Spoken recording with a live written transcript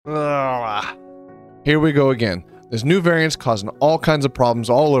Here we go again. This new variant's causing all kinds of problems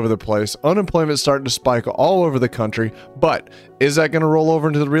all over the place. Unemployment's starting to spike all over the country. But is that going to roll over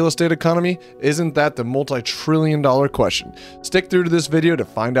into the real estate economy? Isn't that the multi-trillion-dollar question? Stick through to this video to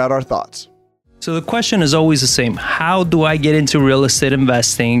find out our thoughts. So the question is always the same. How do I get into real estate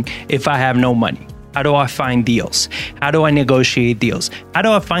investing if I have no money? How do I find deals? How do I negotiate deals? How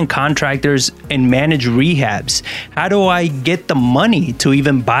do I find contractors and manage rehabs? How do I get the money to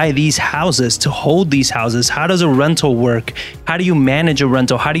even buy these houses, to hold these houses? How does a rental work? How do you manage a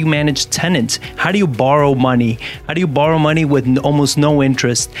rental? How do you manage tenants? How do you borrow money? How do you borrow money with almost no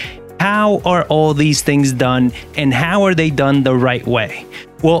interest? How are all these things done, and how are they done the right way?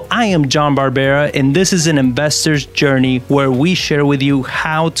 Well, I am John Barbera, and this is an investor's journey where we share with you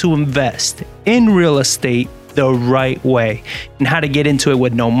how to invest in real estate the right way and how to get into it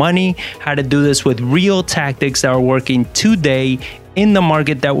with no money, how to do this with real tactics that are working today in the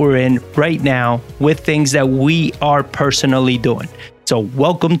market that we're in right now with things that we are personally doing. So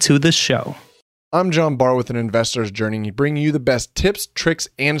welcome to the show. I'm John Barr with An Investor's Journey, bringing you the best tips, tricks,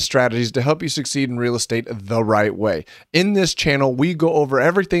 and strategies to help you succeed in real estate the right way. In this channel, we go over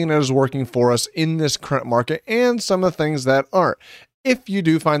everything that is working for us in this current market and some of the things that aren't. If you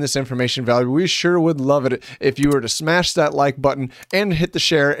do find this information valuable, we sure would love it if you were to smash that like button and hit the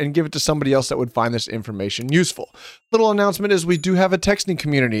share and give it to somebody else that would find this information useful. Little announcement is we do have a texting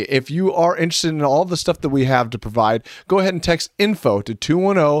community. If you are interested in all the stuff that we have to provide, go ahead and text info to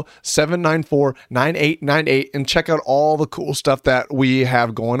 210-794-9898 and check out all the cool stuff that we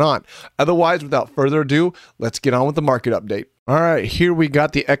have going on. Otherwise, without further ado, let's get on with the market update. All right, here we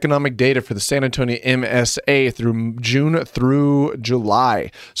got the economic data for the San Antonio MSA through June through July.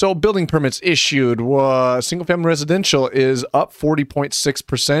 So building permits issued, single-family residential is up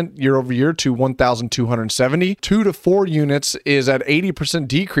 40.6% year over year to 1,270. 2 to 4 units is at 80%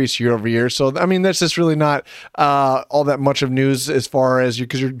 decrease year over year. So, I mean, that's just really not all that much of news as far as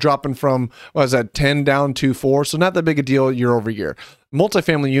because you're dropping from, 10 down to 4. So not that big a deal year over year.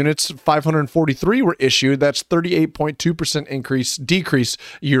 Multifamily units, 543 were issued. That's 38.2% decrease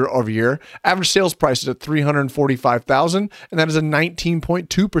year over year. Average sales price is at $345,000, and that is a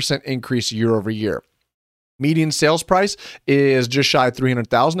 19.2% increase year over year. Median sales price is just shy of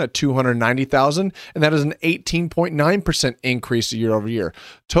 $300,000 at $290,000, and that is an 18.9% increase year over year.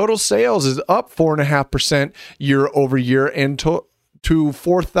 Total sales is up 4.5% year over year, and to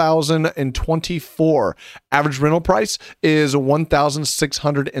 4,024. Average rental price is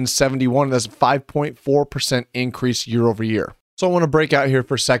 1,671. That's a 5.4% increase year over year. So I want to break out here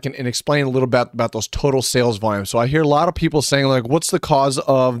for a second and explain a little bit about those total sales volumes. So I hear a lot of people saying like, what's the cause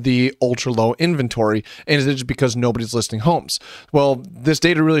of the ultra low inventory? And is it just because nobody's listing homes? Well, this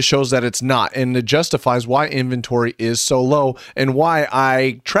data really shows that it's not. And it justifies why inventory is so low and why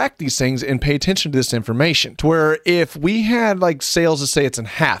I track these things and pay attention to this information. To where if we had like sales, let's say it's in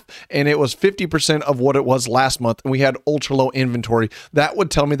half and it was 50% of what it was last month and we had ultra low inventory, that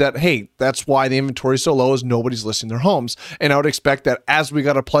would tell me that, hey, that's why the inventory is so low is nobody's listing their homes. And I would expect that as we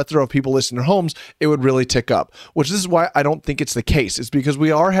got a plethora of people listing their homes, it would really tick up, which this is why I don't think it's the case. It's because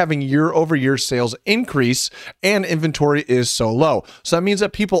we are having year over year sales increase and inventory is so low. So that means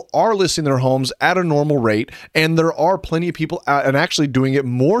that people are listing their homes at a normal rate, and there are plenty of people out and actually doing it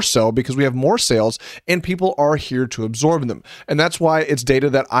more so because we have more sales and people are here to absorb them. And that's why it's data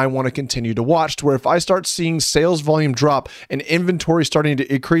that I want to continue to watch, to where if I start seeing sales volume drop and inventory starting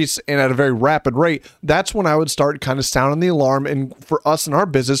to increase and at a very rapid rate, that's when I would start kind of sounding the alarm. And for us in our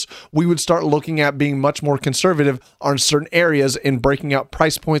business, we would start looking at being much more conservative on certain areas and breaking out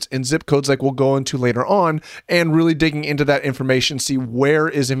price points and zip codes like we'll go into later on, and really digging into that information, see where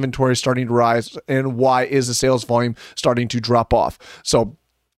is inventory starting to rise and why is the sales volume starting to drop off. So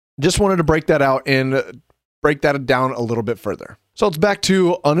just wanted to break that out and break that down a little bit further. So it's back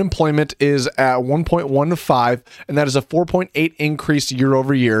to unemployment is at 1.15, and that is a 4.8 increase year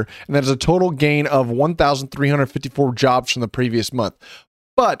over year, and that is a total gain of 1,354 jobs from the previous month.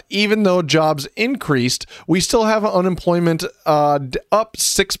 But even though jobs increased, we still have unemployment up to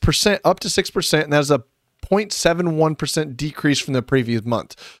 6%, and that is a 0.71% decrease from the previous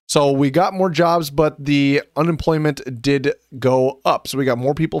month. So we got more jobs, but the unemployment did go up. So we got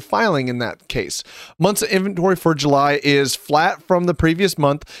more people filing in that case. Months of inventory for July is flat from the previous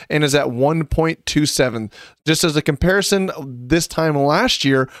month and is at 1.27. Just as a comparison, this time last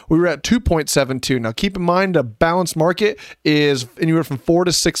year, we were at 2.72. Now keep in mind, a balanced market is anywhere from 4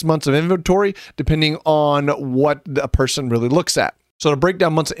 to 6 months of inventory, depending on what a person really looks at. So to break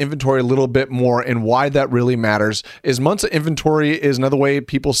down months of inventory a little bit more and why that really matters is months of inventory is another way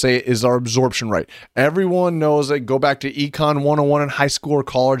people say it is our absorption rate. Everyone knows that, go back to Econ 101 in high school or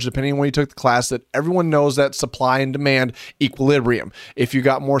college, depending on when you took the class, that everyone knows that supply and demand equilibrium. If you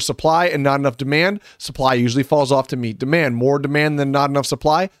got more supply and not enough demand, supply usually falls off to meet demand. More demand than not enough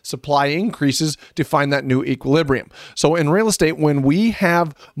supply, supply increases to find that new equilibrium. So in real estate, when we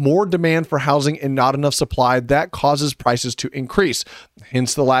have more demand for housing and not enough supply, that causes prices to increase.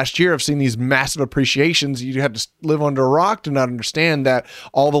 Hence the last year, I've seen these massive appreciations. You had to live under a rock to not understand that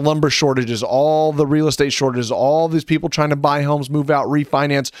all the lumber shortages, all the real estate shortages, all these people trying to buy homes, move out,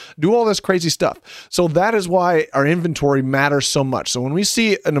 refinance, do all this crazy stuff. So that is why our inventory matters so much. So when we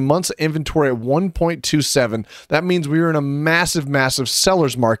see in a month's inventory at 1.27, that means we are in a massive, massive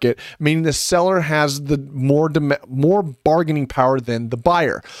seller's market, meaning the seller has the more bargaining power than the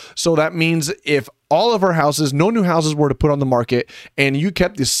buyer. So that means if all of our houses, no new houses were to put on the market, and you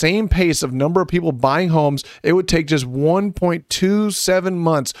kept the same pace of number of people buying homes, it would take just 1.27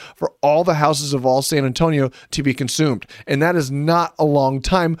 months for all the houses of all San Antonio to be consumed. And that is not a long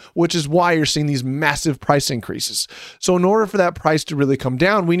time, which is why you're seeing these massive price increases. So in order for that price to really come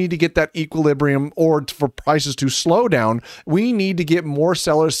down, we need to get that equilibrium, or for prices to slow down, we need to get more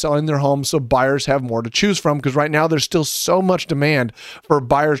sellers selling their homes so buyers have more to choose from, because right now there's still so much demand for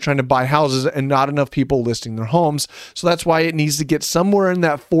buyers trying to buy houses and not enough people listing their homes. So that's why it needs to get somewhere in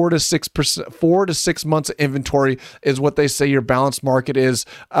that 4 to 6 months of inventory is what they say your balanced market is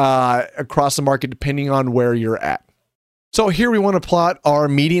across the market, depending on where you're at. So here we want to plot our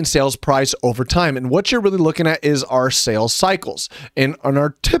median sales price over time. And what you're really looking at is our sales cycles. And on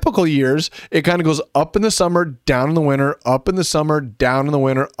our typical years, it kind of goes up in the summer, down in the winter, up in the summer, down in the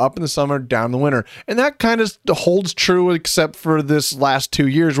winter, up in the summer, down in the winter. And that kind of holds true, except for this last 2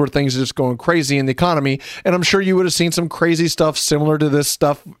 years where things are just going crazy in the economy. And I'm sure you would have seen some crazy stuff similar to this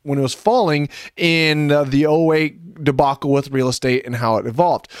stuff when it was falling in the 08 debacle with real estate and how it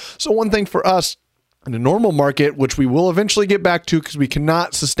evolved. So one thing for us, in a normal market, which we will eventually get back to because we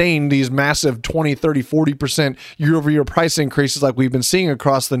cannot sustain these massive 20, 30, 40% year-over-year price increases like we've been seeing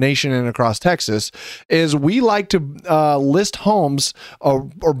across the nation and across Texas, is we like to list homes or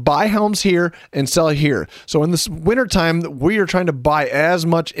buy homes here and sell here. So in this wintertime, we are trying to buy as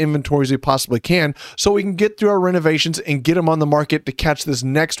much inventory as we possibly can so we can get through our renovations and get them on the market to catch this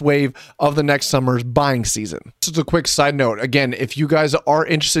next wave of the next summer's buying season. Just a quick side note. Again, if you guys are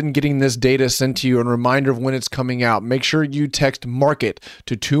interested in getting this data sent to you and reminder of when it's coming out, make sure you text MARKET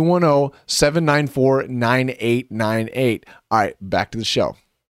to 210-794-9898. All right, back to the show.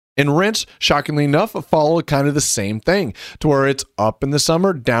 And rents, shockingly enough, follow kind of the same thing, to where it's up in the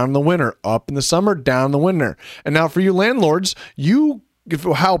summer, down in the winter, up in the summer, down in the winter. And now for you landlords,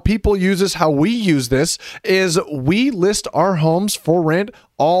 how people use this, how we use this, is we list our homes for rent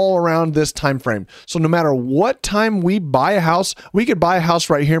all around this time frame. So no matter what time we buy a house, we could buy a house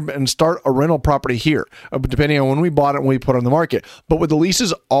right here and start a rental property here, depending on when we bought it and we put it on the market. But with the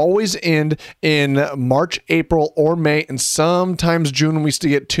leases always end in March, April, or May, and sometimes June when we still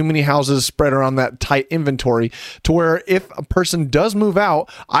get too many houses spread around that tight inventory, to where if a person does move out,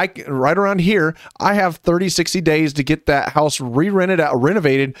 right around here, I have 30, 60 days to get that house re-rented out,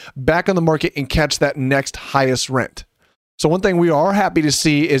 renovated, back on the market, and catch that next highest rent. So one thing we are happy to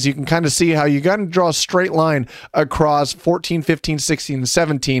see is you can kind of see how you got to draw a straight line across 14, 15, 16, and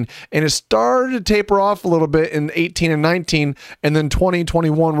 17. And it started to taper off a little bit in 18 and 19. And then 20 and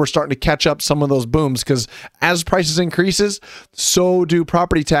 21, we're starting to catch up some of those booms, because as prices increases, so do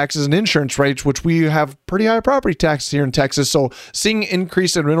property taxes and insurance rates, which we have pretty high property taxes here in Texas. So seeing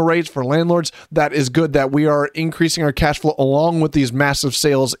increase in rental rates for landlords, that is good that we are increasing our cash flow along with these massive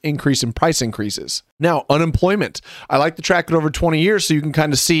sales increase in price increases. Now, unemployment. I like to track it over 20 years so you can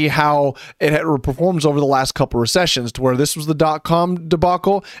kind of see how it performs over the last couple of recessions, to where this was the dot-com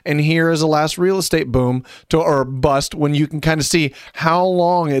debacle, and here is the last real estate boom or bust, when you can kind of see how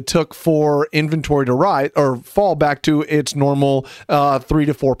long it took for inventory to rise or fall back to its normal 3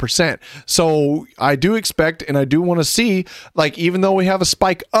 to 4%. So I do expect, and I do want to see, like, even though we have a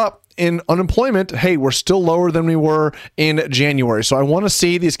spike up in unemployment, hey, we're still lower than we were in January. So I want to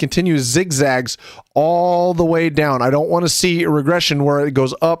see these continuous zigzags all the way down. I don't want to see a regression where it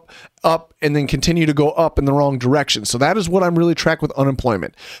goes up, and then continue to go up in the wrong direction. So that is what I'm really tracking with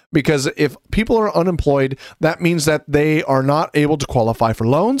unemployment. Because if people are unemployed, that means that they are not able to qualify for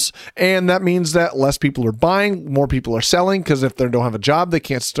loans. And that means that less people are buying, more people are selling, because if they don't have a job, they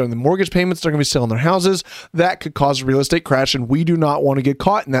can't start the mortgage payments, they're going to be selling their houses. That could cause a real estate crash, and we do not want to get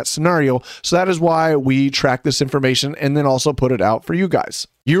caught in that scenario. So that is why we track this information and then also put it out for you guys.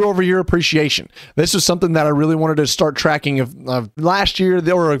 year over year appreciation. This is something that I really wanted to start tracking of last year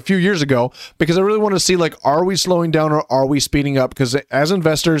or a few years ago, because I really wanted to see, like, are we slowing down or are we speeding up? Because as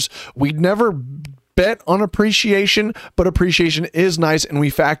investors, we never bet on appreciation, but appreciation is nice, and we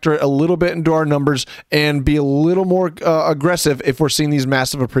factor it a little bit into our numbers and be a little more aggressive if we're seeing these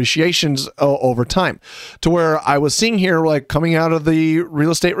massive appreciations over time. To where I was seeing here, like, coming out of the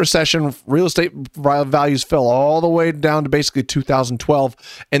real estate recession, real estate values fell all the way down to basically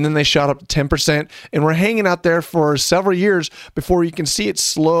 2012, and then they shot up to 10%, and we're hanging out there for several years before you can see it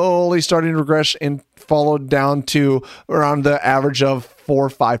slowly starting to regress and followed down to around the average of 4 or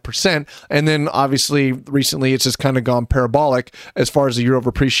 5%. And then obviously recently it's just kind of gone parabolic as far as the year over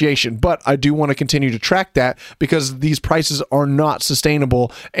appreciation. But I do want to continue to track that, because these prices are not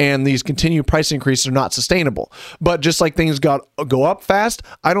sustainable, and these continued price increases are not sustainable. But just like things go up fast,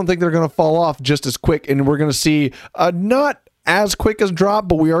 I don't think they're going to fall off just as quick. And we're going to see not as quick as drop,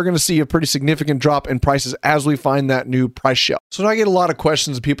 but we are going to see a pretty significant drop in prices as we find that new price shelf. So now I get a lot of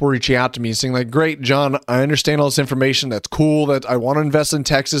questions of people reaching out to me saying, like, great, John, I understand all this information. That's cool, that I want to invest in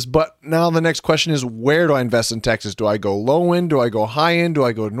Texas. But now the next question is, where do I invest in Texas? Do I go low end? Do I go high end? Do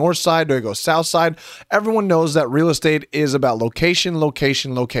I go north side? Do I go south side? Everyone knows that real estate is about location,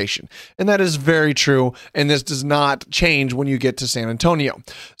 location, location. And that is very true. And this does not change when you get to San Antonio.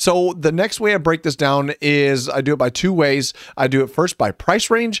 So the next way I break this down is I do it by two ways. I do it first by price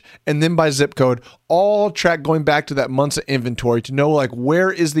range and then by zip code, all track going back to that months of inventory to know, like, where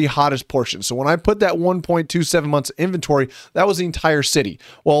is the hottest portion. So when I put that 1.27 months of inventory, that was the entire city.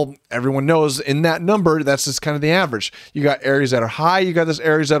 Well, everyone knows in that number, that's just kind of the average. You got areas that are high, you got those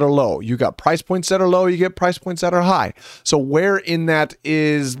areas that are low. You got price points that are low, you get price points that are high. So where in that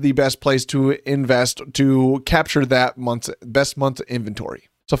is the best place to invest to capture that best month of inventory?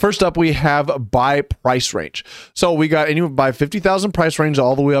 So first up, we have by price range. So we got anywhere by 50,000 price range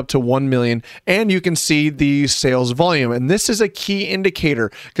all the way up to 1 million. And you can see the sales volume. And this is a key indicator,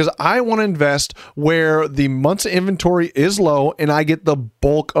 because I want to invest where the months of inventory is low and I get the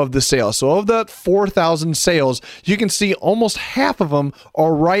bulk of the sales. So of that 4,000 sales, you can see almost half of them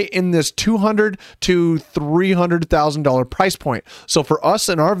are right in this $200,000 to $300,000 price point. So for us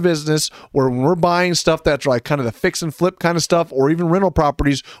in our business, where when we're buying stuff that's like kind of the fix and flip kind of stuff, or even rental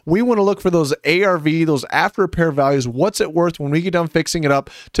properties, we want to look for those ARV, those after repair values. What's it worth when we get done fixing it up,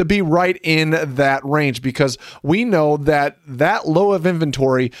 to be right in that range, because we know that that low of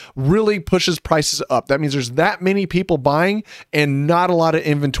inventory really pushes prices up. That means there's that many people buying and not a lot of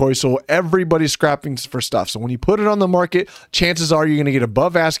inventory. So everybody's scrapping for stuff. So when you put it on the market, chances are you're going to get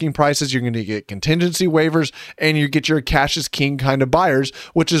above asking prices. You're going to get contingency waivers, and you get your cash is king kind of buyers,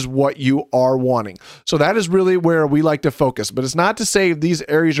 which is what you are wanting. So that is really where we like to focus. But it's not to say these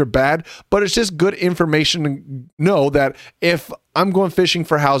areas are bad, but it's just good information to know that if I'm going fishing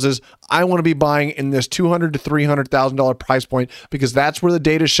for houses, I want to be buying in this $200,000 to $300,000 price point, because that's where the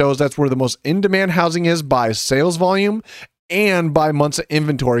data shows that's where the most in-demand housing is by sales volume and by months of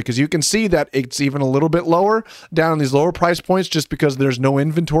inventory, because you can see that it's even a little bit lower down in these lower price points just because there's no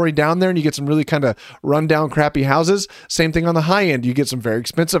inventory down there, and you get some really kind of run down crappy houses. Same thing on the high end. You get some very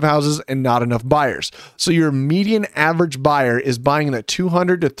expensive houses and not enough buyers. So your median average buyer is buying in that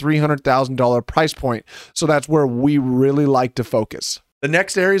 $200,000 to $300,000 price point. So that's where we really like to focus. The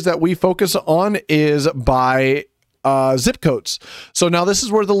next areas that we focus on is by zip codes. So now this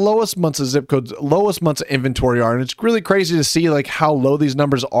is where the lowest months of inventory are. And it's really crazy to see like how low these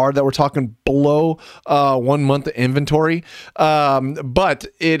numbers are, that we're talking below 1 month of inventory. But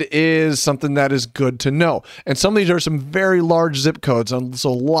it is something that is good to know. And some of these are some very large zip codes. So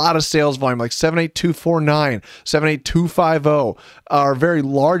a lot of sales volume, like 78249, 78250 are very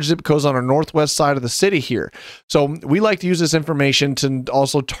large zip codes on our northwest side of the city here. So we like to use this information to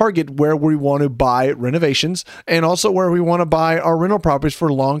also target where we want to buy renovations, and also where we want to buy our rental properties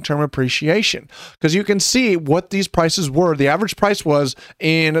for long-term appreciation. Because you can see what these prices were. The average price was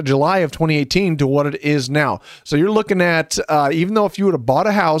in July of 2018 to what it is now. So you're looking at, even though if you would have bought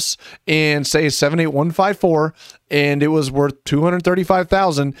a house in, say, 78154, and it was worth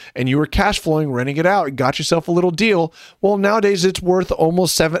 $235,000, and you were cash flowing, renting it out, got yourself a little deal. Well, nowadays it's worth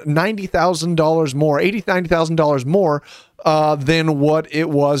almost $90,000 more, $90,000 more than what it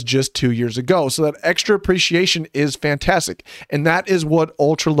was just 2 years ago. So that extra appreciation is fantastic. And that is what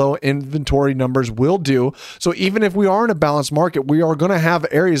ultra low inventory numbers will do. So even if we are in a balanced market, we are going to have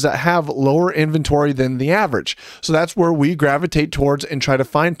areas that have lower inventory than the average. So that's where we gravitate towards and try to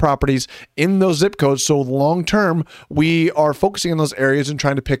find properties in those zip codes. So long term, we are focusing on those areas and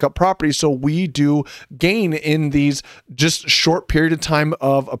trying to pick up properties. So we do gain in these just short period of time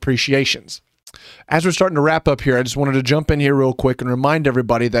of appreciations. As we're starting to wrap up here, I just wanted to jump in here real quick and remind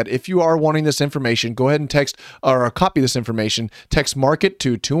everybody that if you are wanting this information, go ahead and text or copy this information. Text market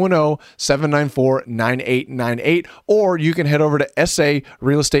to 210-794-9898, or you can head over to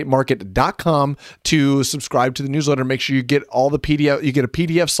sarealestatemarket.com to subscribe to the newsletter. Make sure you get all the PDF, you get a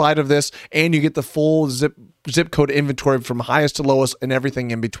PDF slide of this, and you get the full zip code inventory from highest to lowest and everything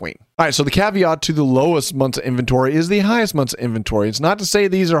in between. All right, so the caveat to the lowest months of inventory is the highest months of inventory. It's not to say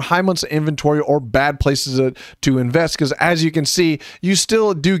these are high months of inventory or bad places to invest, because as you can see, you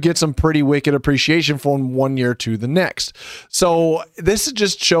still do get some pretty wicked appreciation from one year to the next. So this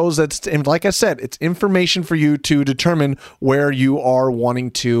just shows that, like I said, it's information for you to determine where you are wanting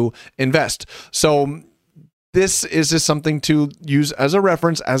to invest. So this is just something to use as a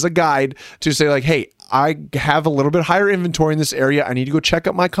reference, as a guide to say like, hey, I have a little bit higher inventory in this area. I need to go check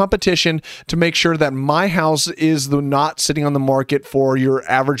out my competition to make sure that my house is not sitting on the market for your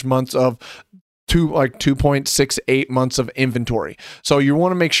average months of 2.68 months of inventory. So you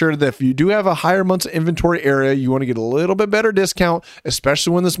want to make sure that if you do have a higher months of inventory area, you want to get a little bit better discount,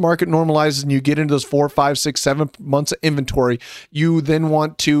 especially when this market normalizes and you get into those 4, 5, 6, 7 months of inventory. You then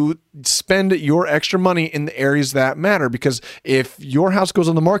want to spend your extra money in the areas that matter, because if your house goes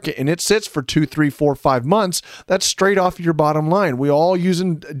on the market and it sits for 2, 3, 4, 5 months, that's straight off your bottom line. We all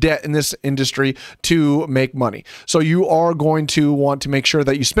using debt in this industry to make money. So you are going to want to make sure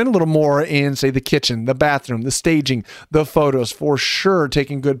that you spend a little more in, say, the kitchen, the bathroom, the staging, the photos, for sure,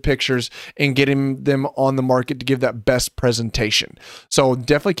 taking good pictures and getting them on the market to give that best presentation. So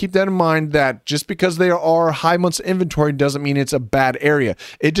definitely keep that in mind, that just because there are high months of inventory doesn't mean it's a bad area.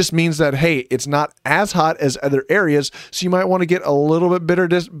 It just means that, hey, it's not as hot as other areas, so you might want to get a little bit better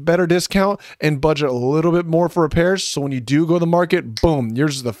discount and budget a little bit more for repairs, so when you do go to the market, boom,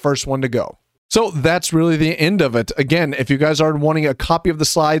 yours is the first one to go. So that's really the end of it. Again, if you guys are wanting a copy of the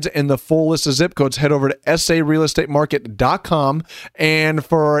slides and the full list of zip codes, head over to sarealestatemarket.com. And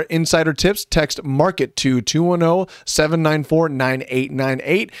for insider tips, text market to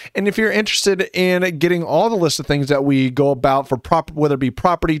 210-794-9898. And if you're interested in getting all the list of things that we go about for whether it be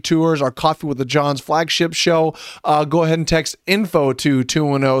property tours, our Coffee with the Johns flagship show, go ahead and text info to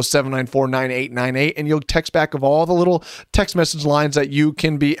 210-794-9898, and you'll text back of all the little text message lines that you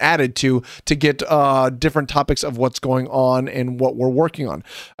can be added to get different topics of what's going on and what we're working on.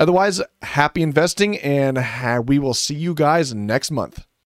 Otherwise, happy investing, and we will see you guys next month.